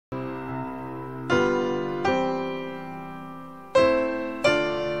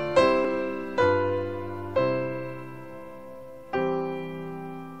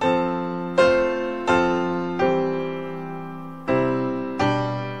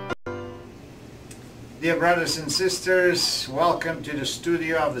Dear brothers and sisters, welcome to the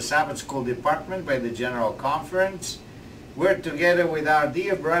studio of the Sabbath School Department by the General Conference. We're together with our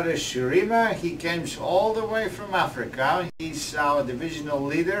dear brother Shirima. He came all the way from Africa. He's our divisional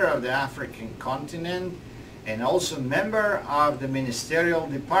leader of the African continent and also member of the ministerial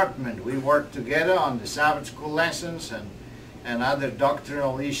department. We work together on the Sabbath School lessons and other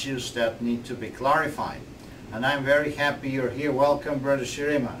doctrinal issues that need to be clarified. And I'm very happy you're here. Welcome, brother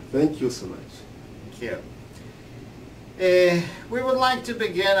Shirima. Thank you so much. We would like to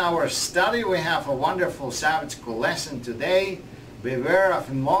begin our study. We have a wonderful Sabbath School lesson today. Beware of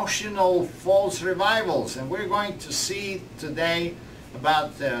emotional false revivals. And we're going to see today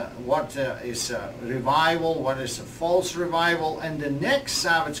about what is a revival, what is a false revival. And the next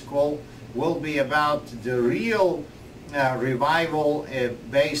Sabbath School will be about the real revival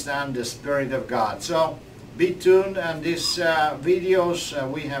based on the Spirit of God. So be tuned on these videos.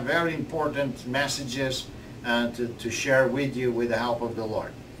 We have very important messages to share with you with the help of the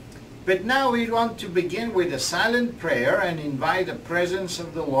Lord. But now we want to begin with a silent prayer and invite the presence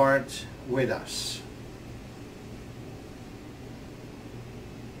of the Lord with us.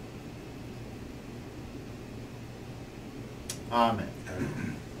 Amen.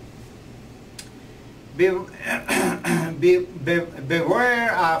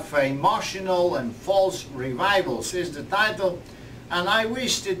 Beware of emotional and false revivals is the title, and I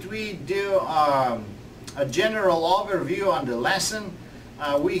wish that we do a general overview on the lesson.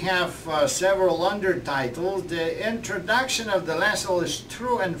 We have several undertitles. The introduction of the lesson is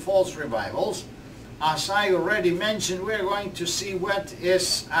True and False Revivals. As I already mentioned, we're going to see what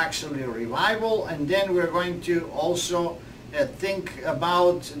is actually a revival, and then we're going to also think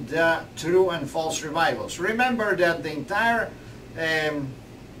about the true and false revivals. Remember that the entire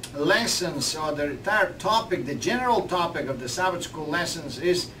lessons, or the entire topic, the general topic of the Sabbath School lessons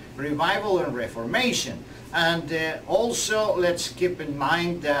is revival and reformation. And also let's keep in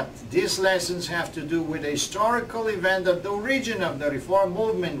mind that these lessons have to do with a historical event of the origin of the Reform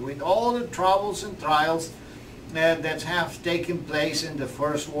movement, with all the troubles and trials that have taken place in the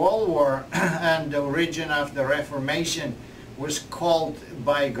First World War and the origin of the Reformation was called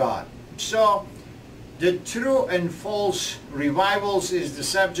by God. So the true and false revivals is the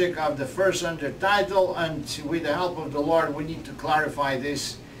subject of the first undertitle, and with the help of the Lord we need to clarify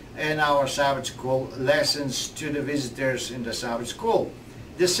this in our Sabbath School lessons to the visitors in the Sabbath School.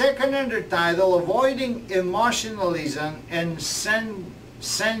 The second undertitle, Avoiding Emotionalism and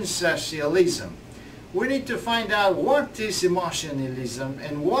Sensationalism. We need to find out what is emotionalism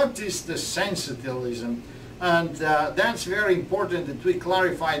and what is the sensationalism. And that's very important that we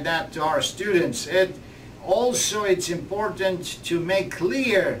clarify that to our students. It's important to make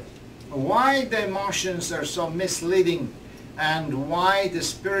clear why the emotions are so misleading and why the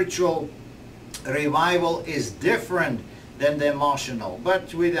spiritual revival is different than the emotional.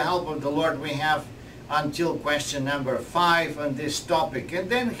 But with the help of the Lord we have until question number 5 on this topic. And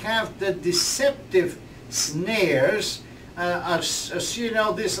then have the deceptive snares. As you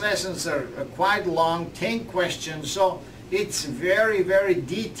know, these lessons are quite long, 10 questions, so it's very, very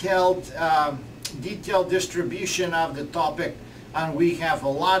detailed distribution of the topic, and we have a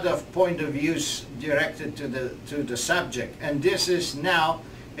lot of point of views directed to the subject. And this is now,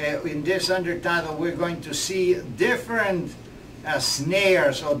 in this undertitle, we're going to see different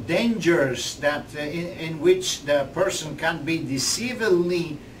snares or dangers that in which the person can be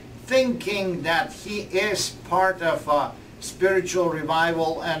deceivingly thinking that he is part of a spiritual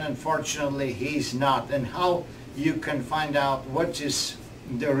revival, and unfortunately he's not, and how you can find out what is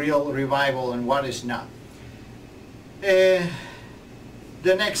the real revival and what is not. The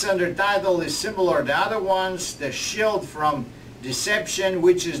next undertitle is similar to other ones, The Shield from Deception,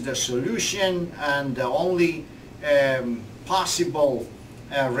 which is the solution and the only possible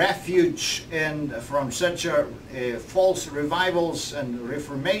refuge from such false revivals and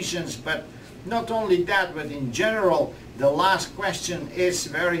reformations. But not only that, but in general, the last question is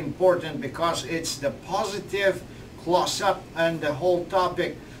very important because it's the positive close-up and the whole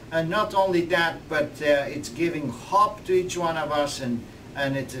topic. And not only that, but it's giving hope to each one of us, and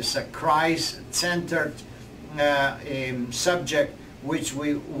it is a Christ-centered subject which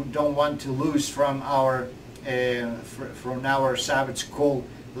we don't want to lose from our Sabbath School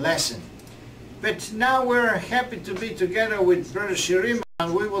lesson. But now we're happy to be together with Brother Shirima,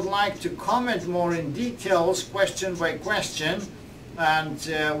 and we would like to comment more in details, question by question, and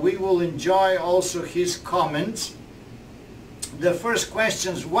we will enjoy also his comments. The first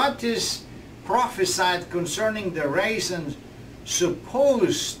question is, what is prophesied concerning the race and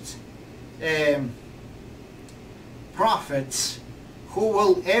supposed prophets who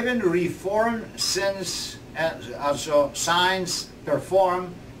will even reform sins, also signs,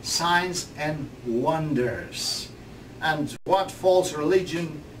 perform signs and wonders. And what false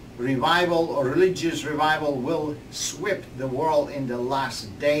religion revival or religious revival will sweep the world in the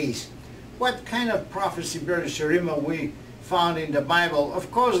last days? What kind of prophecy, Brother Sharima, we found in the Bible?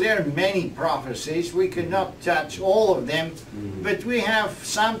 Of course, there are many prophecies. We cannot touch all of them, but we have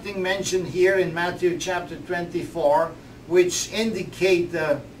something mentioned here in Matthew chapter 24, which indicate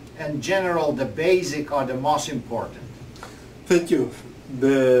in general the basic or the most important. Thank you.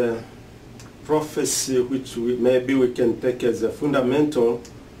 The prophecy which maybe we can take as a fundamental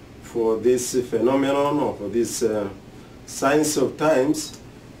for this phenomenon or for this signs of times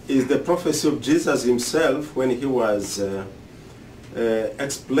is the prophecy of Jesus himself when he was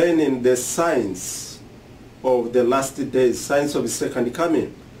explaining the signs of the last days, signs of his second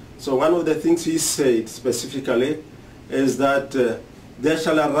coming. So one of the things he said specifically is that there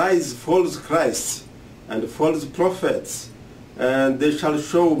shall arise false Christs and false prophets, and they shall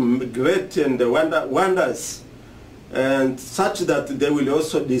show great and wonders, and such that they will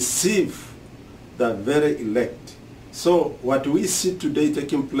also deceive the very elect. So what we see today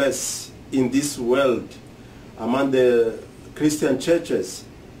taking place in this world among the Christian churches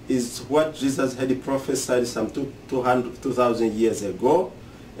is what Jesus had prophesied some 2,000 years ago,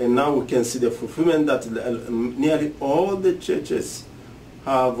 and now we can see the fulfillment that nearly all the churches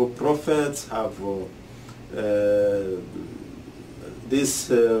have prophets, have this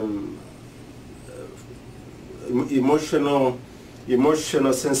emotional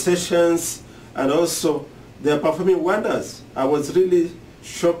sensations, and also they are performing wonders. I was really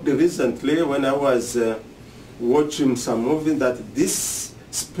shocked recently when I was watching some movie that this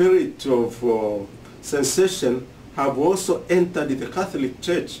spirit of sensation have also entered the Catholic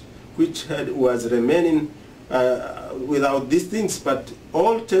Church, which was remaining without these things. But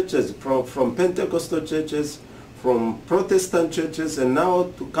all churches, from Pentecostal churches, from Protestant churches, and now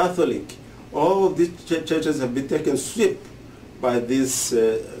to Catholic, all of these churches have been taken sweep by this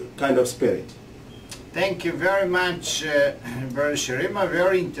kind of spirit. Thank you very much, Brother Sharima.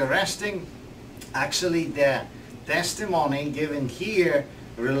 Very interesting. Actually, the testimony given here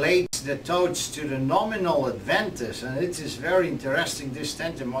relates the thoughts to the nominal Adventists, and it is very interesting, this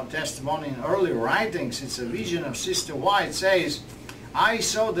testimony in early writings. It's a vision of Sister White. Says, I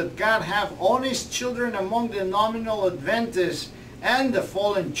saw that God have honest children among the nominal Adventists and the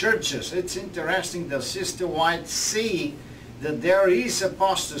fallen churches. It's interesting that Sister White see that there is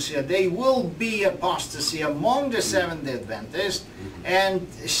apostasy, there will be apostasy among the Seventh-day Adventists, and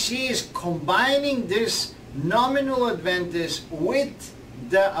she is combining this nominal Adventists with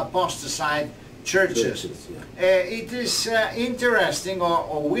the apostasized churches. It is interesting,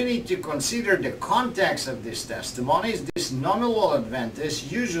 or we need to consider the context of these testimonies. This nominal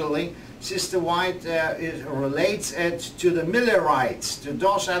Adventists, usually Sister White relates it to the Millerites, to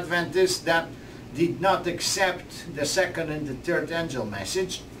those Adventists that did not accept the second and the third angel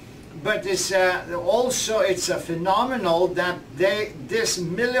message. But it's also it's a phenomenal that this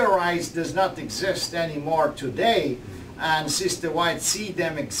Millerites does not exist anymore today, and Sister White see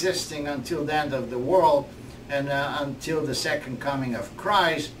them existing until the end of the world and until the second coming of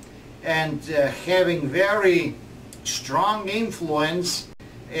Christ, and having very strong influence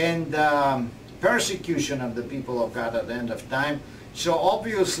in the persecution of the people of God at the end of time. So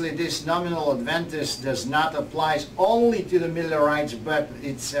obviously this nominal Adventist does not apply only to the Millerites, but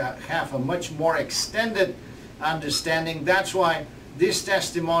it's have a much more extended understanding. That's why this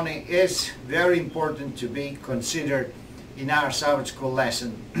testimony is very important to be considered in our Sabbath school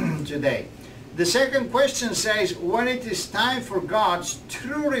lesson today. The second question says, when it is time for God's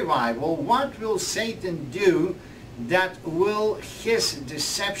true revival, what will Satan do? That will his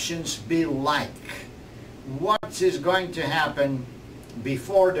deceptions be like? What is going to happen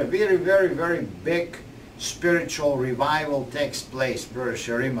before the very, very, very big spiritual revival takes place, Brother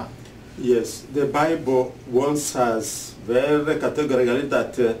Sharima? Yes, the Bible warns us very categorically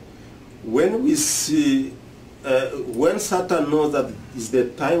that when we see, when Satan knows that it's the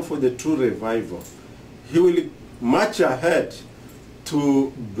time for the true revival, he will march ahead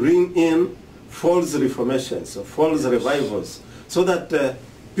to bring in false reformations or false revivals, so that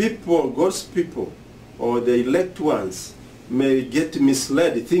people, God's people, or the elect ones, may get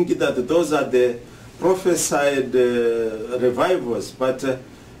misled, thinking that those are the prophesied revivals. But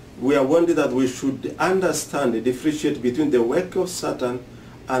we are warned that we should understand and differentiate between the work of Satan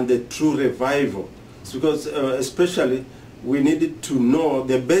and the true revival. It's because especially we needed to know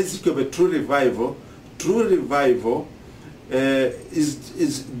the basic of a true revival. True revival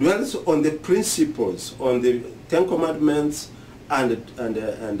dwells on the principles, on the Ten Commandments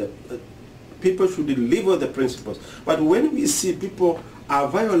and people should live with the principles. But when we see people are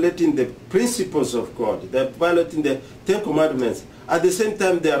violating the principles of God, they're violating the Ten Commandments, at the same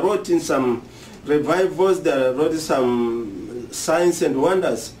time they are writing some revivals, they are writing some signs and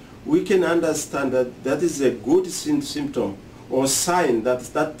wonders, we can understand that that is a good symptom or sign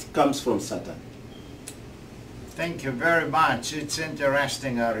that comes from Satan. Thank you very much. It's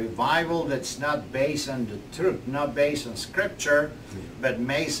interesting, a revival that's not based on the truth, not based on scripture, but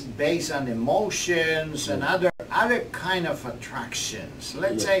based on emotions and other kind of attractions.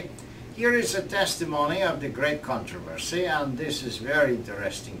 Let's say, here is a testimony of the great controversy, and this is very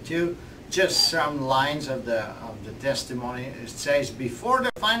interesting too. Just some lines of the testimony. It says, before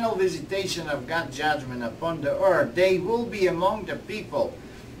the final visitation of God's judgment upon the earth, they will be among the people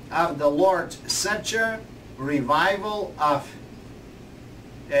of the Lord such a revival of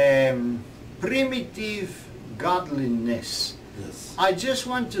primitive godliness. Yes. I just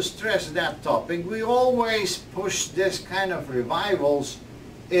want to stress that topic. We always push this kind of revivals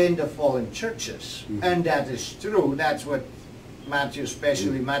in the fallen churches, and that is true. That's what Matthew,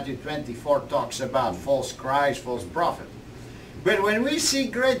 especially Matthew 24, talks about: false Christ, false prophet. But when we see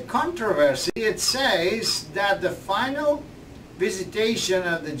great controversy, it says that the final visitation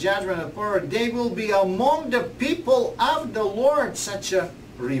of the judgment of poor, they will be among the people of the Lord such a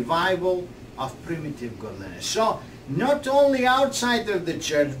revival of primitive godliness. So not only outside of the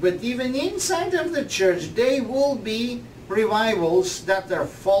church, but even inside of the church, they will be revivals that are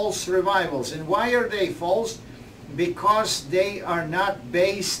false revivals. And why are they false? Because they are not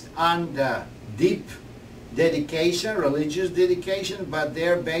based on the deep dedication, religious dedication, but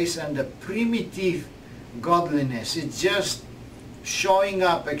they're based on the primitive godliness. It's just showing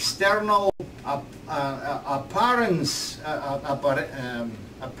up external appearances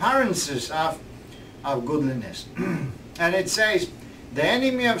of goodliness. And it says, the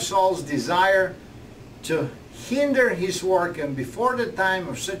enemy of souls desire to hinder his work, and before the time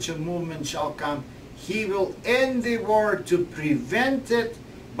of such a movement shall come, he will endeavor to prevent it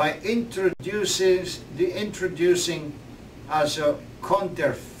by introducing as a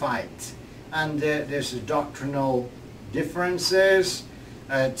counterfeit. And there's doctrinal differences,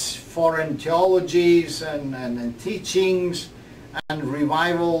 it's foreign theologies and teachings, and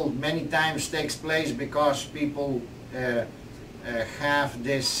revival many times takes place because people have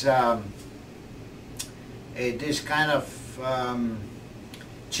this this kind of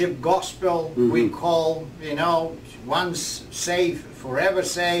cheap gospel, we call, you know, once saved, forever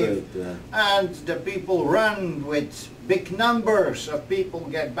saved, and the people run with big numbers of people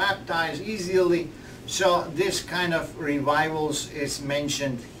get baptized easily. So this kind of revivals is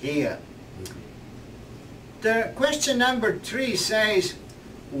mentioned here. The question number 3 says,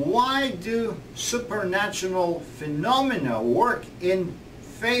 why do supernatural phenomena work in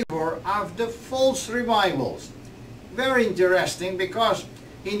favor of the false revivals? Very interesting, because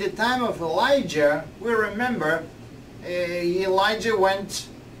in the time of Elijah, we remember Elijah went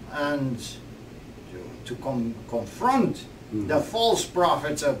and to confront the false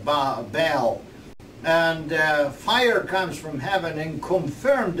prophets of Baal, and fire comes from heaven and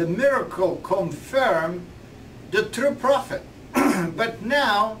confirmed, the miracle confirmed the true prophet. But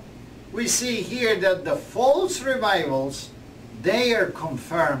now we see here that the false revivals, they are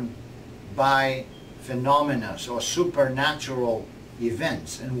confirmed by phenomena or supernatural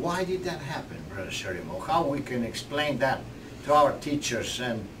events. And why did that happen, Brother Sharimo? How we can explain that to our teachers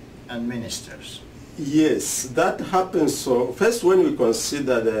and ministers? Yes, that happens. So first, when we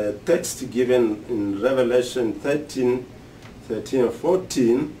consider the text given in Revelation 13 and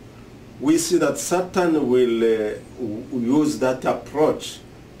 14, we see that Satan will use that approach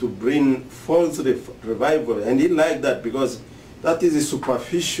to bring false revival. And he liked that because that is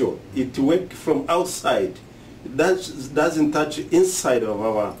superficial. It works from outside. That doesn't touch inside of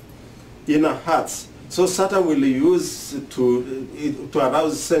our inner hearts. So Satan will use to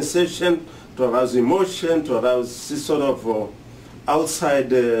arouse sensation, to arouse emotion, to arouse this sort of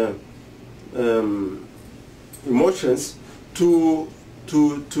outside emotions to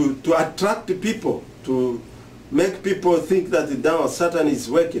attract people, to make people think that now Satan is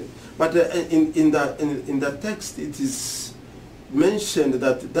working. But in the text it is mentioned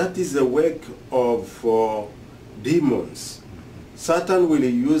that that is the work of demons. Satan will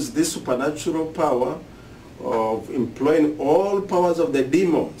use this supernatural power of employing all powers of the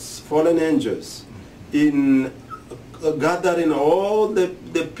demons, fallen angels, in gathering all the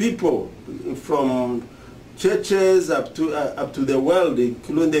people from churches up to the world,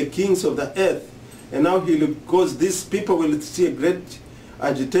 including the kings of the earth. And now because these people will see a great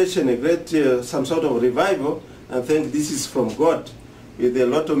agitation, a great some sort of revival, and think this is from God with a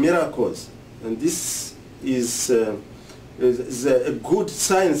lot of miracles. And this is a good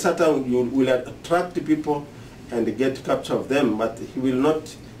sign. Satan will attract people and get capture of them, but he will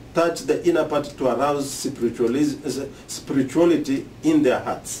not touch the inner part to arouse spirituality in their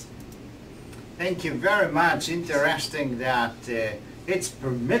hearts. Thank you very much. Interesting that it's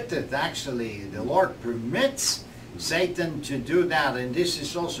permitted, actually. The Lord permits Satan to do that, and this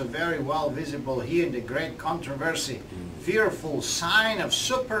is also very well visible here in the great controversy. Fearful sign of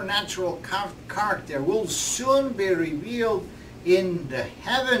supernatural character will soon be revealed in the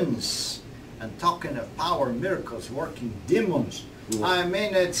heavens. And talking of power, miracles, working demons. Yeah. I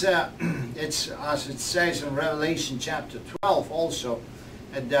mean, it's as it says in Revelation chapter 12 also,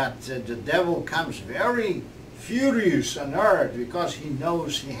 that the devil comes very furious on earth because he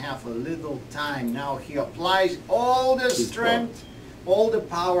knows he have a little time. Now he applies all the strength, all the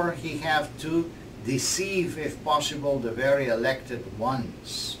power he have to deceive, if possible, the very elected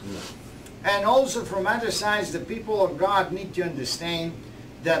ones. Yeah. And also from other sides, the people of God need to understand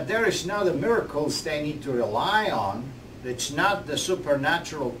that there is not the miracles they need to rely on. It's not the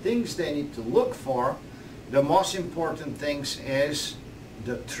supernatural things they need to look for. The most important things is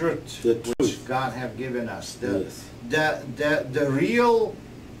the truth, which God have given us. The real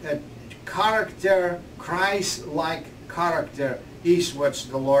character, Christ-like character, is what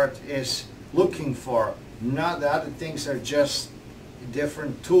the Lord is looking for. Not the other things are just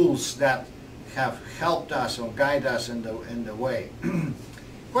different tools that have helped us or guide us in the way.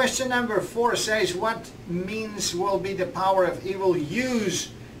 Question number 4 says, what means will be the power of evil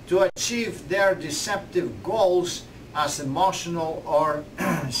used to achieve their deceptive goals as emotional or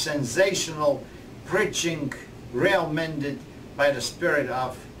sensational preaching recommended by the Spirit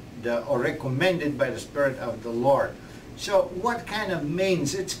of or recommended by the Spirit of the Lord? So what kind of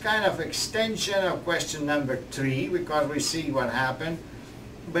means? It's kind of extension of question number 3, because we see what happened.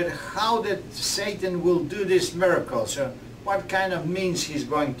 But how did Satan will do this miracle? So what kind of means he's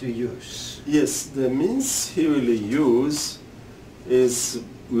going to use? Yes, the means he will use is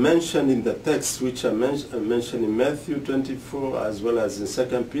mentioned in the text, which I mentioned in Matthew 24 as well as in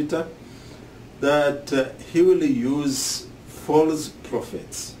 2 Peter, that he will use false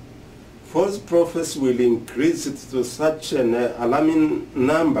prophets. False prophets will increase it to such an alarming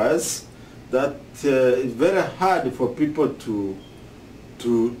numbers that it's very hard for people to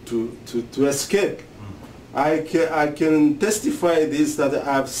escape. I can testify this, that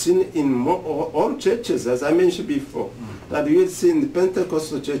I've seen in all churches, as I mentioned before, that you will see in the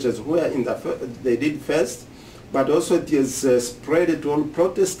Pentecostal churches where they did first, but also it is spread to all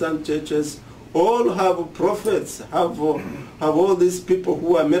Protestant churches. All have prophets, have all these people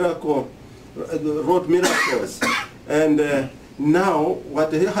who are wrote miracles. And now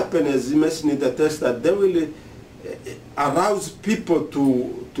what happened is, you mentioned in the text, that they will arouse people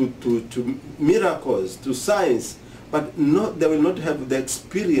to miracles, to signs, but they will not have the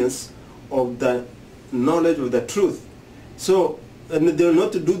experience of the knowledge of the truth. So, and they will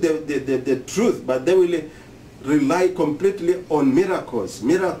not do the truth, but they will rely completely on miracles.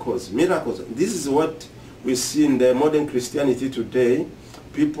 This is what we see in the modern Christianity today.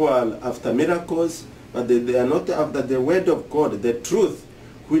 People are after miracles, but they are not after the word of God, the truth,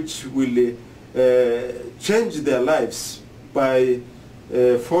 which will change their lives by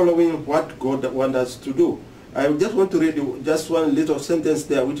following what God wants us to do. I just want to read just one little sentence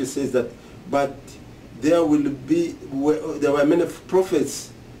there, which says that, but there were many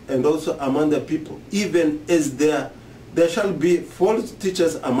prophets and also among the people, even as there shall be false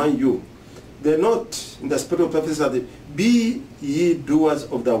teachers among you. They're not in the spirit of prophecy, be ye doers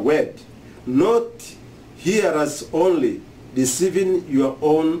of the word, not hearers only, deceiving your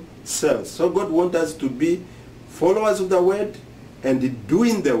own selves. So God wants us to be followers of the word and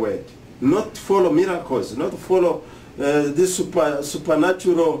doing the word, not follow miracles, not follow these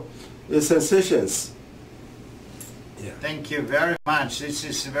supernatural sensations. Yeah. Thank you very much. This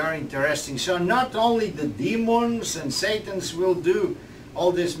is very interesting. So not only the demons and Satans will do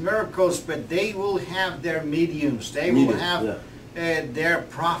all these miracles, but they will have their mediums. They will have their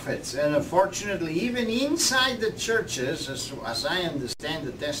prophets. And unfortunately, even inside the churches, as I understand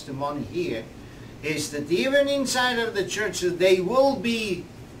the testimony here, is that even inside of the churches, they will be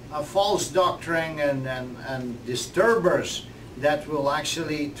a false doctrine and disturbers that will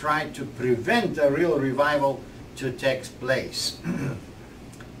actually try to prevent a real revival to take place.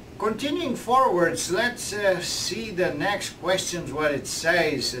 Continuing forwards, let's see the next questions, what it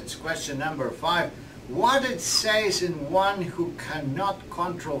says. It's question number 5. What it says in one who cannot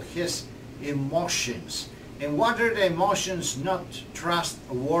control his emotions. And what are the emotions not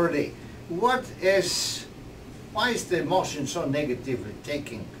trustworthy? What is why is the emotion so negatively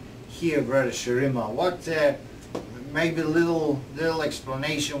taken here, Brother Sharima? What, maybe little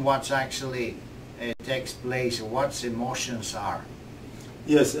explanation what's actually takes place, what emotions are?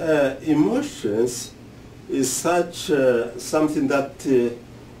 Yes, emotions is such something that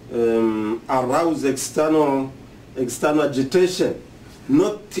arouse external agitation,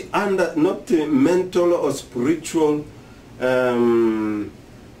 not mental or spiritual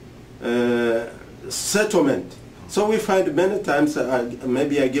settlement. So we find many times,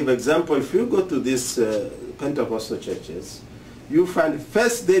 maybe I give example, if you go to these Pentecostal churches, you find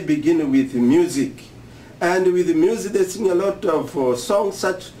first they begin with music, and with the music they sing a lot of songs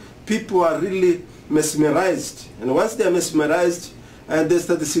such people are really mesmerized, and once they are mesmerized and they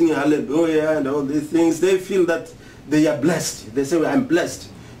start singing hallelujah and all these things, they feel that they are blessed. They say, well, I'm blessed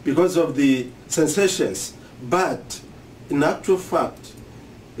because of the sensations. But in actual fact,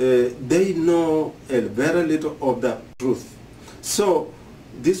 they know very little of the truth. So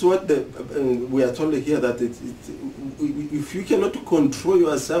this is what we are told here, that if you cannot control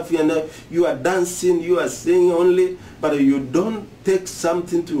yourself, you are dancing, you are singing only, but you don't take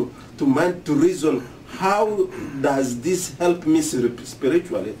something to mind, to reason, how does this help me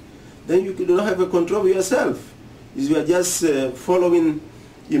spiritually, then you do not have a control of yourself. You are just following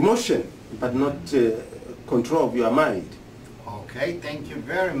emotion, but not control of your mind. Okay, thank you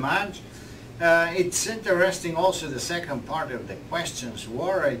very much. It's interesting also the second part of the questions,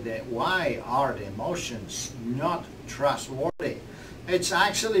 why are the emotions not trustworthy? It's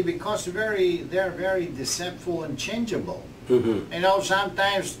actually because they're very deceitful and changeable. Mm-hmm. You know,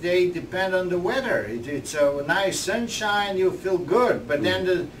 sometimes they depend on the weather. It's a nice sunshine, you feel good, but then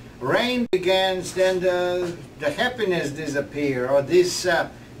the rain begins, then the happiness disappears, or this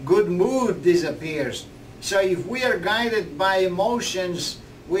good mood disappears. So if we are guided by emotions,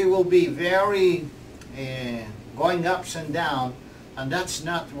 we will be very going ups and down, and that's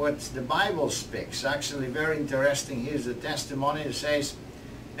not what the Bible speaks. Actually, very interesting. Here's the testimony. It says,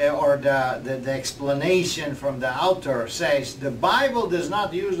 or the explanation from the author says, the Bible does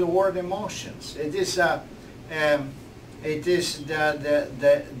not use the word emotions. It is the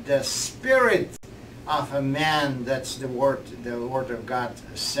spirit of a man. That's the word of God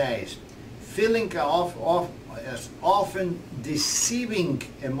says. Feeling as often deceiving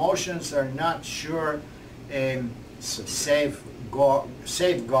emotions are not sure safeguard,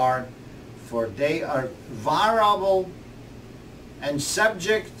 for they are variable and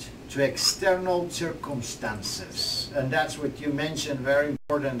subject to external circumstances. And that's what you mentioned, very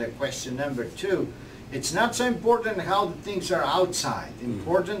important, the question number 2. It's not so important how the things are outside.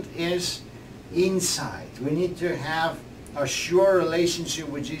 Important is inside. We need to have a sure relationship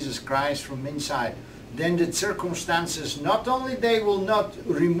with Jesus Christ from inside. Then the circumstances, not only they will not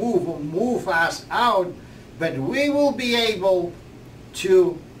remove or move us out, but we will be able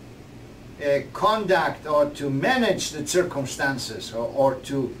to conduct or to manage the circumstances, or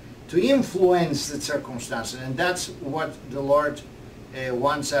to influence the circumstances. And that's what the Lord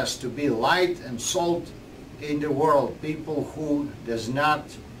wants us to be, light and salt in the world. People who does not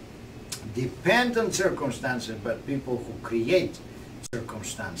depend on circumstances, but people who create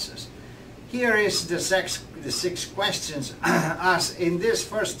circumstances. Here is the 6 questions. As in this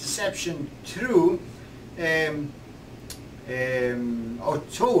first deception through or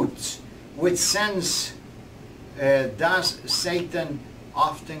thoughts, which sense does Satan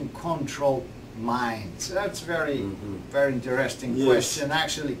often control minds? That's very interesting question.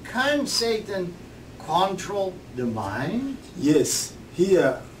 Actually, can Satan control the mind? Yes.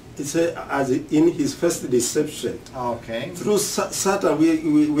 Here, it's as in his first deception. Okay. Through Satan,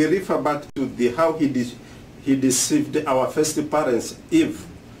 we refer back to how he deceived our first parents, Eve.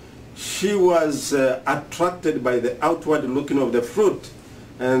 She was attracted by the outward looking of the fruit.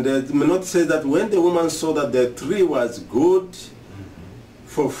 And it may not say that when the woman saw that the tree was good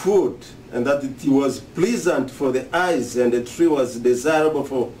for food, and that it was pleasant for the eyes, and the tree was desirable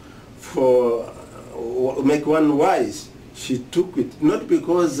for make one wise, she took it, not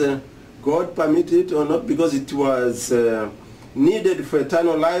because God permitted, or not because it was needed for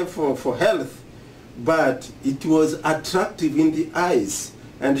eternal life or for health, but it was attractive in the eyes.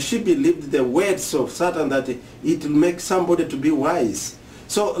 And she believed the words of Satan that it will make somebody to be wise.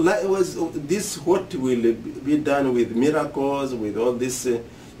 So this what will be done with miracles, with all this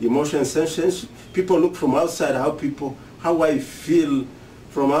emotion sensations. People look from outside, how I feel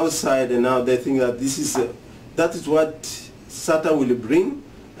from outside, and now they think that that is what Satan will bring,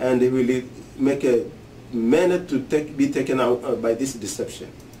 and he will make a man to be taken out by this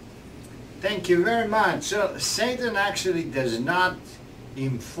deception. Thank you very much. So Satan actually does not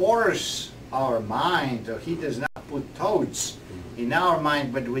enforce our mind, or he does not put thoughts in our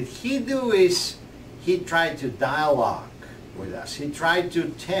mind, but what he do is he tried to dialogue with us. He tried to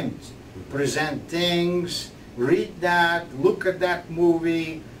tempt, present things, read that, look at that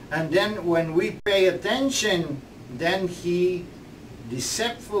movie, and then when we pay attention, then he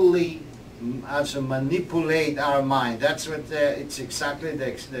deceptively also manipulate our mind. That's what it's exactly the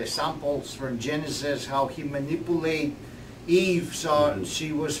examples from Genesis, how he manipulate Eve, so she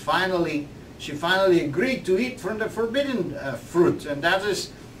finally agreed to eat from the forbidden fruit, and that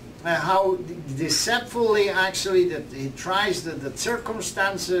is how deceptively actually that he tries the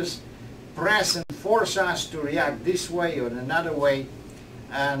circumstances press and force us to react this way or another way,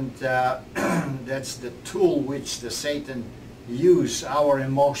 and that's the tool which the Satan use, our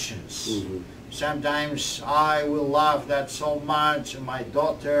emotions. Sometimes I will love that so much, my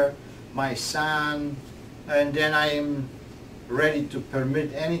daughter, my son, and then I am ready to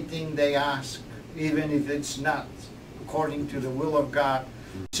permit anything they ask, even if it's not according to the will of God.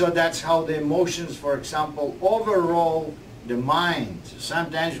 So that's how the emotions, for example, overrule the mind.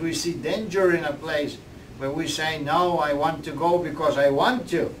 Sometimes we see danger in a place where we say, no, I want to go because I want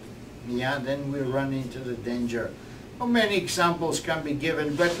to. Yeah, then we run into the danger. Well, many examples can be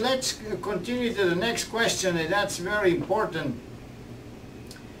given, but let's continue to the next question, and that's very important.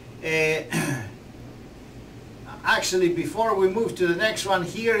 Actually, before we move to the next one,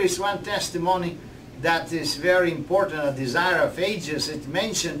 here is one testimony that is very important, a desire of ages. It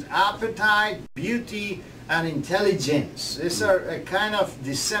mentioned appetite, beauty, and intelligence. These are a kind of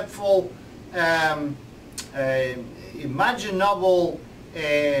deceitful, imaginable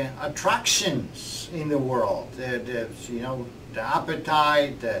attractions in the world. You know, the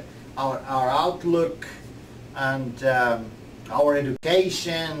appetite, our outlook, and our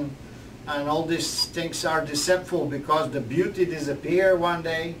education, and all these things are deceitful because the beauty disappear one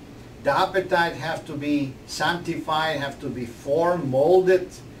day. The appetite have to be sanctified, have to be formed,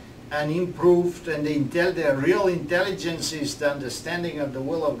 molded, and improved. And the real intelligence is the understanding of the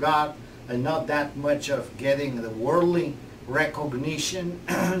will of God, and not that much of getting the worldly recognition.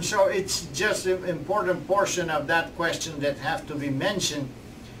 So it's just an important portion of that question that have to be mentioned.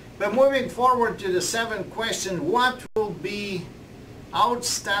 But moving forward to the seventh question, what will be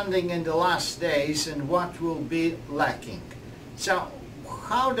outstanding in the last days and what will be lacking? So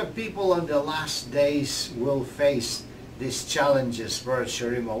how the people in the last days will face these challenges, Brother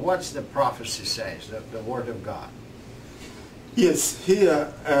Sharimo? What's the prophecy says, the Word of God? Yes,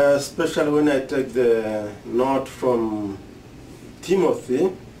 here, especially when I take the note from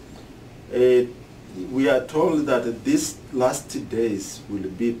Timothy, we are told that these last days will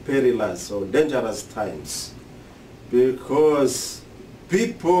be perilous or dangerous times, because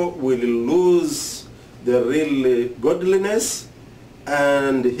people will lose the real godliness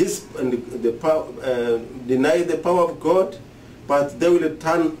and deny the power of God, but they will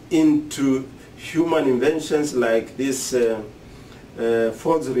turn into human inventions like these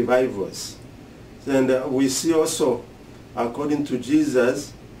false revivals. And we see also, according to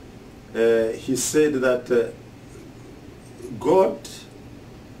Jesus, he said that God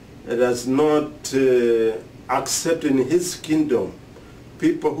does not accept in his kingdom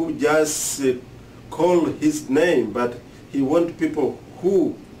people who just call his name, but he wants people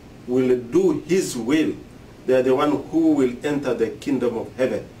who will do his will. They are the one who will enter the kingdom of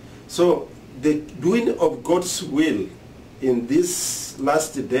heaven. So the doing of God's will in these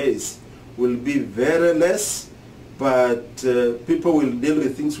last days will be very less, but people will deal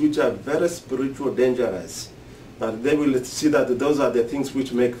with things which are very spiritual, dangerous. But they will see that those are the things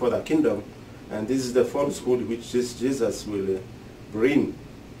which make for the kingdom, and this is the falsehood which Jesus will bring.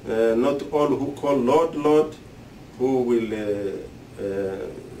 Not all who call Lord, Lord, who will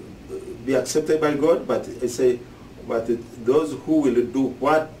be accepted by God, but those who will do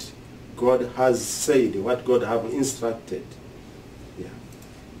what God has said, what God have instructed. Yeah.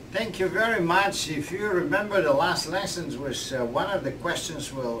 Thank you very much. If you remember, the last lessons was one of the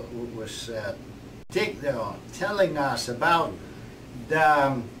questions was telling us about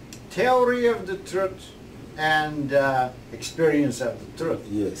the theory of the truth and experience of the truth.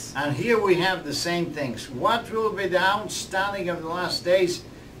 Yes. And here we have the same things. What will be the outstanding of the last days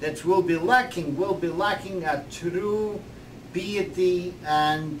that will be lacking? Will be lacking a true piety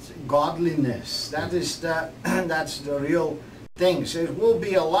and godliness. That is that's the real thing. So it will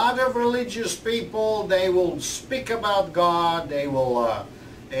be a lot of religious people. They will speak about God. They will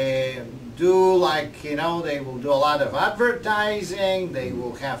do, like, you know, they will do a lot of advertising. They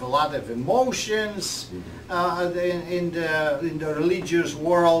will have a lot of emotions in the religious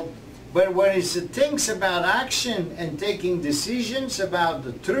world. But when it's things about action and taking decisions about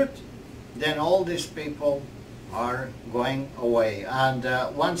the truth, then all these people are going away. And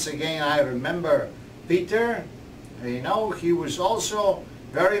once again, I remember Peter, you know, he was also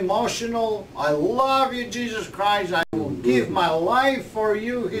very emotional. I love you, Jesus Christ. I will give my life for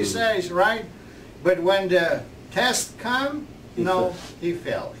you, he says, right? But when the test came, he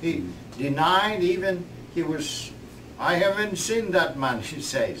fell. He denied even he was, I haven't seen that man, he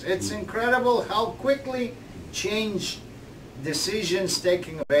says. It's incredible how quickly change decisions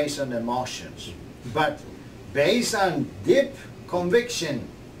taking based on emotions. But based on deep conviction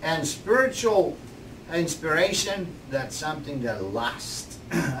and spiritual inspiration, that's something that lasts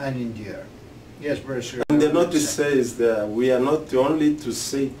and endure. Yes, Brother Sri. And the notice says that we are not only to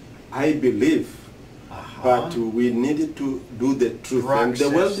say, I believe, but we needed to do the truth. And the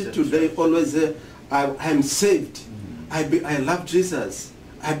world today always say, I'm saved. I love Jesus.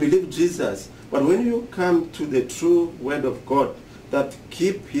 I believe Jesus. But when you come to the true word of God that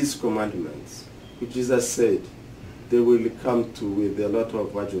keep his commandments, which Jesus said, they will come to with a lot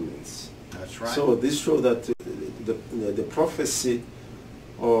of arguments. That's right. So this shows that the prophecy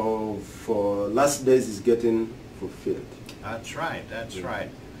of last days is getting fulfilled. That's right. That's right.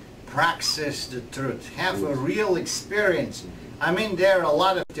 Practice the truth. Have a real experience. I mean, there are a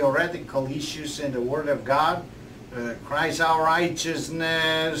lot of theoretical issues in the Word of God. Christ our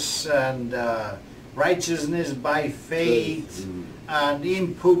righteousness and righteousness by faith and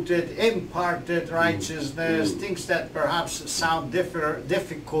imparted righteousness, things that perhaps sound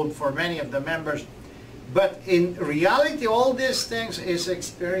difficult for many of the members. But in reality, all these things is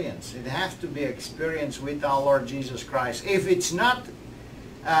experience. It has to be experienced with our Lord Jesus Christ. If it's not,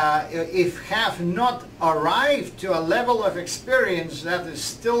 if have not arrived to a level of experience that is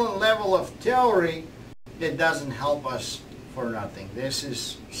still a level of theory, it doesn't help us for nothing. This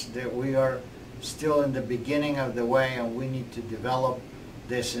is that we are still in the beginning of the way, and we need to develop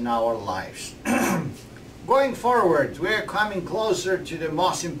this in our lives. Going forward, we are coming closer to the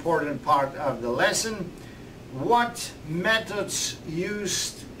most important part of the lesson. What methods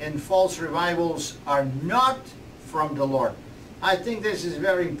used in false revivals are not from the Lord? I think this is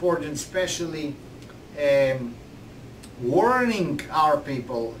very important, especially warning our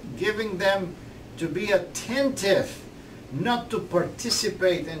people, giving them to be attentive, not to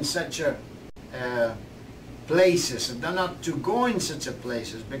participate in such a places, not to go in such a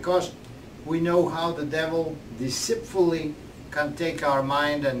places, because we know how the devil deceitfully can take our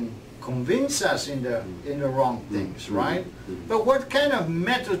mind and convince us in the wrong things, right? But what kind of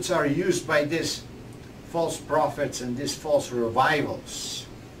methods are used by these false prophets and these false revivals?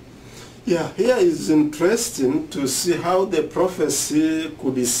 Yeah, here is interesting to see how the prophecy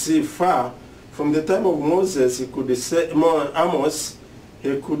could see far. From the time of Moses, he could say, Amos,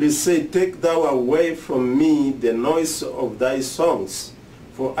 he could say, take thou away from me the noise of thy songs,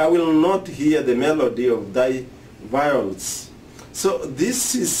 for I will not hear the melody of thy viols. So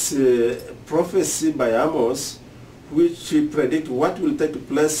this is prophecy by Amos, which predict what will take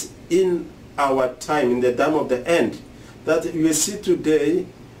place in our time, in the time of the end. That you see today,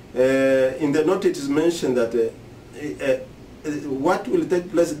 in the note it is mentioned that what will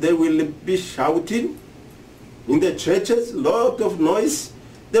take place, they will be shouting in the churches, lot of noise.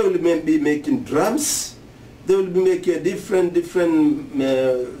 They will be making drums. They will be making different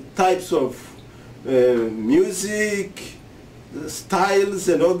types of music, styles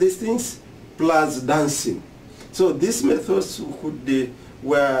and all these things, plus dancing. So these methods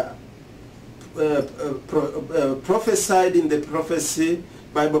were prophesied in the prophecy,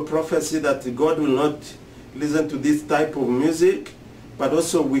 Bible prophecy, that God will not listen to this type of music, but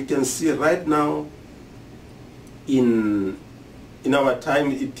also we can see right now in our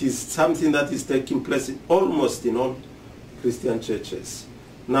time it is something that is taking place almost in all Christian churches.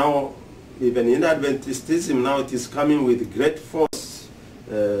 Now, even in Adventism, now it is coming with great force.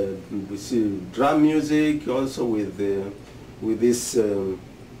 We see drum music also with this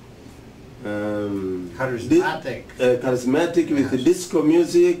charismatic with the disco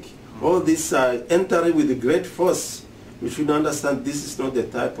music. All these are entering with great force. We should understand this is not the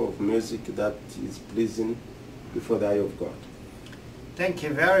type of music that is pleasing before the eye of God. Thank you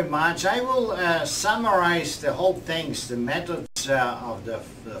very much. I will summarize the whole things, the methods of the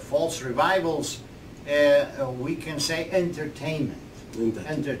false revivals. We can say entertainment.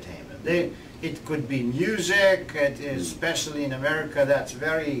 It could be music, especially in America that's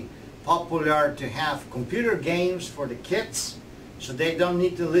very popular to have computer games for the kids. So they don't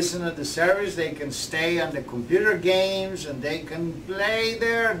need to listen to the service. They can stay on the computer games and they can play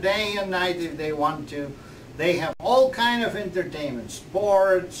there day and night if they want to. They have all kind of entertainment,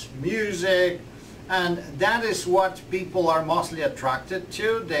 sports, music, And that is what people are mostly attracted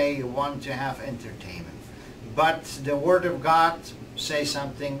to. They want to have entertainment. But the Word of God says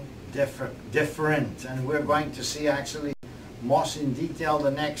something different. And we're going to see actually most in detail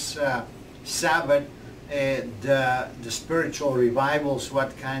the next Sabbath the spiritual revivals,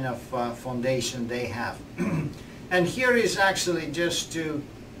 what kind of foundation they have. And here is actually just to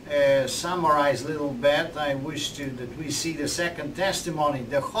summarize a little bit. I wish that we see the second testimony.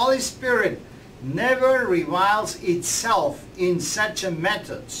 The Holy Spirit never reviles itself in such a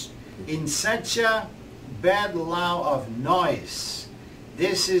methods, in such a bad law of noise.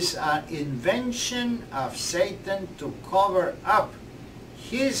 This is an invention of Satan to cover up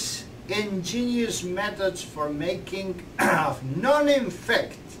his ingenious methods for making of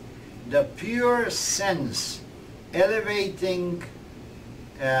non-effect the pure sense, elevating,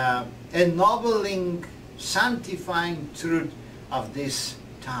 ennobling, sanctifying truth of this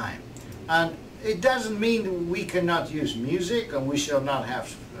time. And it doesn't mean we cannot use music and we shall not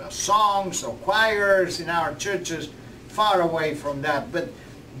have songs or choirs in our churches, far away from that. But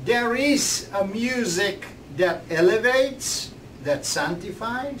there is a music that elevates, that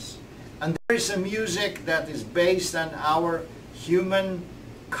sanctifies, and there is a music that is based on our human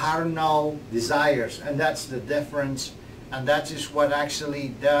carnal desires, and that's the difference. And that is what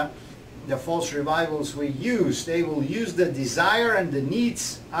actually the false revivals will use. They will use the desire and the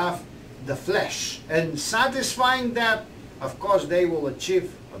needs of the flesh, and satisfying that, of course, they will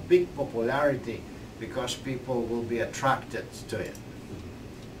achieve a big popularity because people will be attracted to it.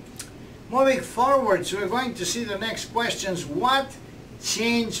 Moving forward, so we're going to see the next questions. What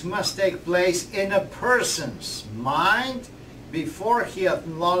change must take place in a person's mind before he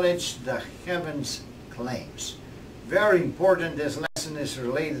acknowledged the heaven's claims? Very important. This lesson is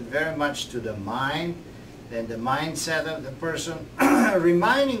related very much to the mind and the mindset of the person.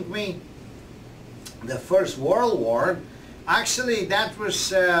 Reminding me the First World War, actually that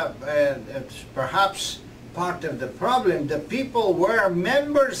was perhaps part of the problem. The people were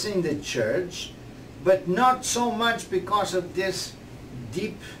members in the church, but not so much because of this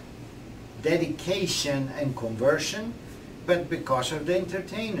deep dedication and conversion, but because of the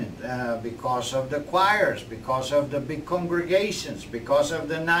entertainment, because of the choirs, because of the big congregations, because of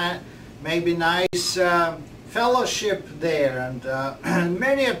the maybe nice fellowship there, and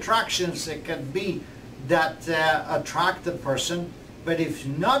many attractions that could be that attract the person. But if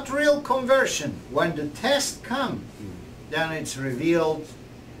not real conversion, when the test comes, then it's revealed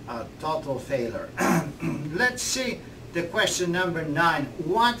a total failure. Let's see the question number 9.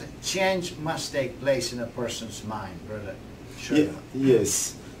 What change must take place in a person's mind, brother? Sure.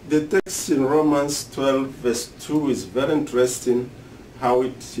 Yes. The text in Romans 12 verse 2 is very interesting, how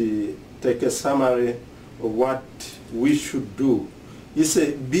it takes a summary of what we should do. He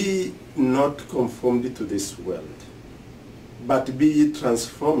said, be not conformed to this world, but be ye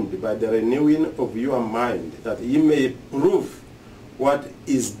transformed by the renewing of your mind, that ye may prove what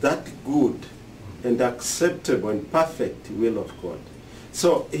is that good and acceptable and perfect will of God.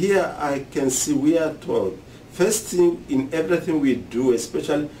 So here I can see we are told, first thing in everything we do,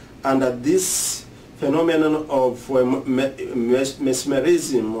 especially under this phenomenon of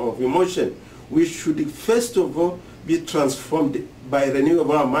mesmerism, of emotion, we should first of all be transformed by renewing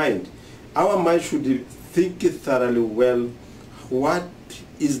of our mind. Our mind should think thoroughly well, what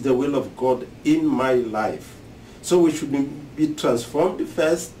is the will of God in my life? So we should be transformed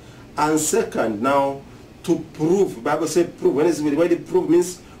first, and second, now to prove. The Bible says prove. When it prove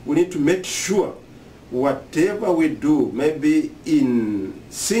means we need to make sure whatever we do, maybe in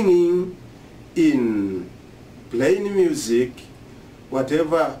singing, in playing music,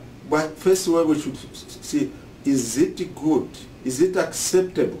 whatever, but first of all we should see, is it good? Is it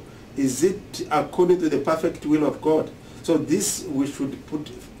acceptable? Is it according to the perfect will of God? So this we should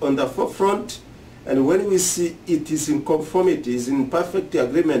put on the forefront, and when we see it is in conformity, is in perfect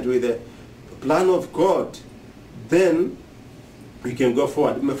agreement with the plan of God, then we can go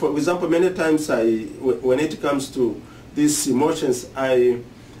forward. For example, many times when it comes to these emotions, I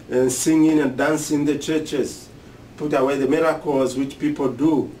singing and dancing in the churches, put away the miracles which people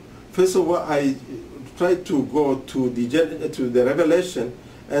do. First of all, I try to go to the Revelation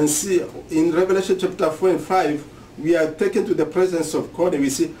and see in Revelation chapter 4 and 5, we are taken to the presence of God, and we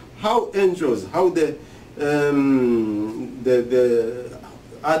see how angels, how the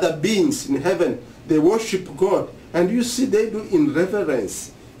other beings in heaven, they worship God. And you see they do in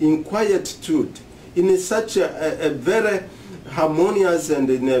reverence, in quietude, in such a very harmonious and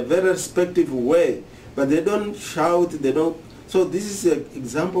in a very respectful way. But they don't shout, they don't. So this is an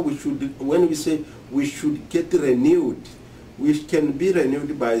example we should, when we say we should get renewed, we can be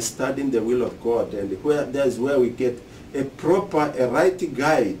renewed by studying the will of God, and that's where we get a proper, a right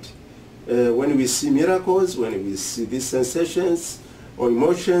guide. When we see miracles, when we see these sensations or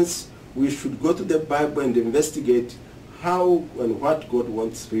emotions, we should go to the Bible and investigate how and what God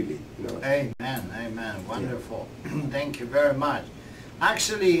wants really. You know? Amen, amen. Wonderful. Yeah. Thank you very much.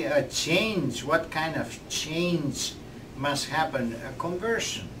 Actually, a change, what kind of change must happen? A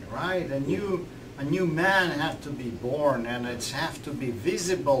conversion, right? A new man has to be born, and it's have to be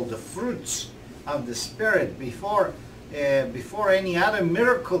visible, the fruits of the Spirit. Before any other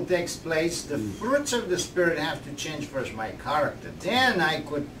miracle takes place, the fruits of the Spirit have to change first my character. Then I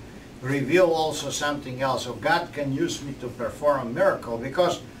could reveal also something else. So God can use me to perform a miracle,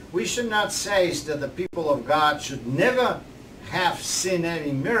 because we should not say that the people of God should never have seen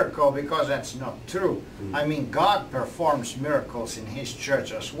any miracle, because that's not true. I mean, God performs miracles in His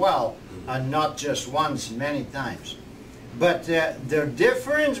church as well, and not just once, many times. But the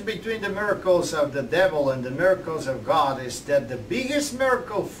difference between the miracles of the devil and the miracles of God is that the biggest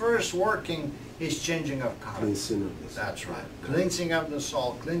miracle first working is changing of character. That's right. Cleansing of the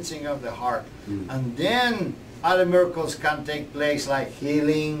soul, cleansing of the heart. And then other miracles can take place, like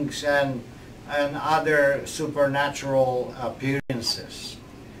healings and other supernatural appearances.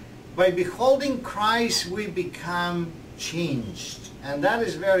 By beholding Christ, we become changed. And that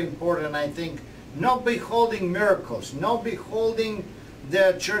is very important, I think. Not beholding miracles, not beholding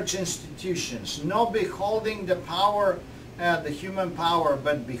the church institutions, not beholding the power, the human power,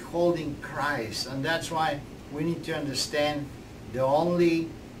 but beholding Christ. And that's why we need to understand the only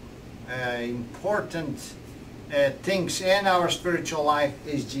important things in our spiritual life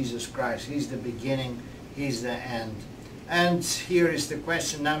is Jesus Christ. He's the beginning, He's the end. And here is the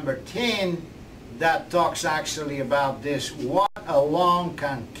question number 10 that talks actually about this. What alone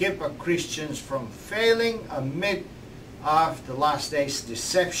can keep a Christian from failing amid of the last days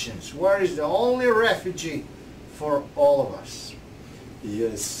deceptions? Where is the only refuge for all of us?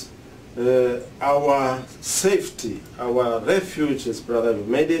 Yes. Our safety, our refuge, as brother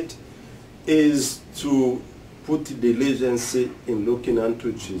made it, is to put diligence in looking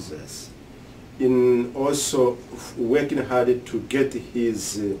unto Jesus, in also working hard to get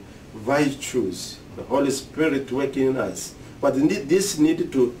His virtues, the Holy Spirit working in us. But this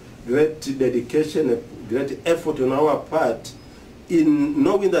needs to great dedication, great effort on our part, in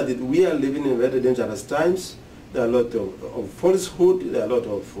knowing that we are living in very dangerous times. There are a lot of falsehood, there are a lot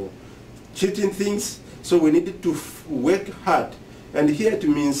of cheating things. So we need to work hard. And here it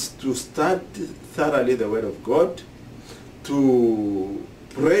means to study thoroughly the Word of God, to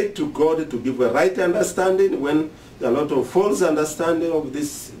pray to God to give a right understanding when there are a lot of false understanding of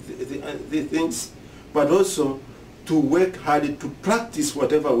these things, but also to work hard to practice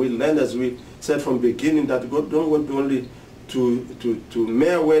whatever we learn, as we said from the beginning, that God don't want only to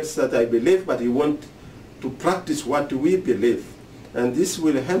mere words that I believe, but He wants to practice what we believe. And this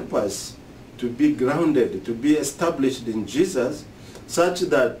will help us to be grounded, to be established in Jesus, such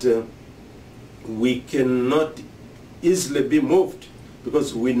that we cannot easily be moved,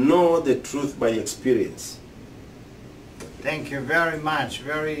 because we know the truth by experience. Thank you very much.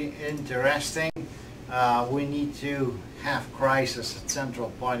 Very interesting. We need to have Christ as a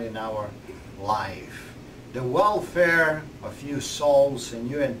central point in our life. The welfare of your souls and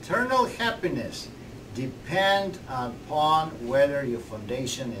your eternal happiness depend upon whether your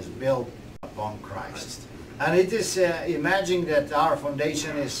foundation is built upon Christ. And it is imagine that our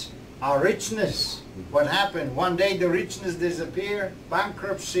foundation is our richness. What happened? One day the richness disappeared,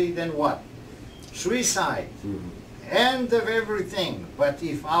 bankruptcy, then what? Suicide. End of everything. But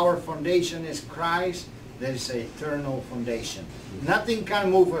if our foundation is Christ, there is an eternal foundation. Nothing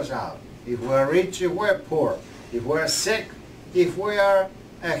can move us out. If we're rich, if we're poor, if we're sick, if we are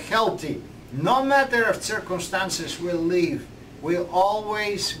healthy, no matter of circumstances we'll live, we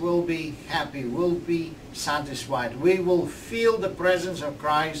always will be happy, we'll be satisfied. We will feel the presence of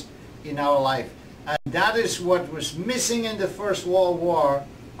Christ in our life. And that is what was missing in the First World War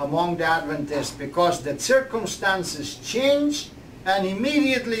among the Adventists, because the circumstances changed and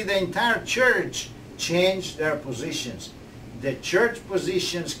immediately the entire church changed their positions. The church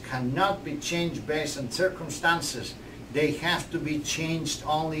positions cannot be changed based on circumstances. They have to be changed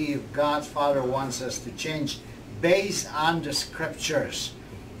only if God's Father wants us to change, based on the Scriptures.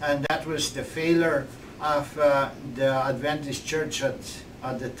 And that was the failure of the Adventist church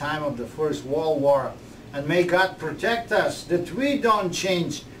at the time of the First World War. And may God protect us that we don't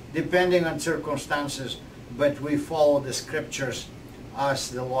change depending on circumstances, but we follow the Scriptures as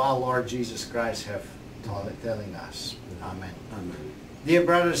the Lord Jesus Christ have telling us. Amen. Amen. Dear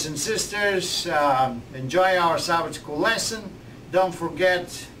brothers and sisters, enjoy our Sabbath school lesson. Don't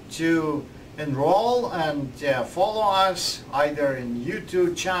forget to enroll and follow us either in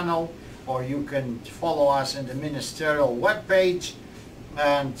YouTube channel, or you can follow us in the ministerial webpage.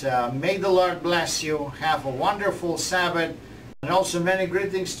 And may the Lord bless you. Have a wonderful Sabbath. And also many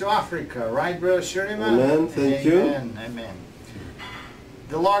greetings to Africa. Right, Brother Shurima? Amen. Thank you. Amen. Amen.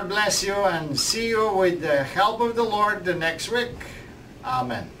 The Lord bless you, and see you with the help of the Lord the next week.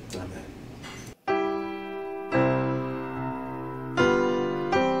 Amen. Amen.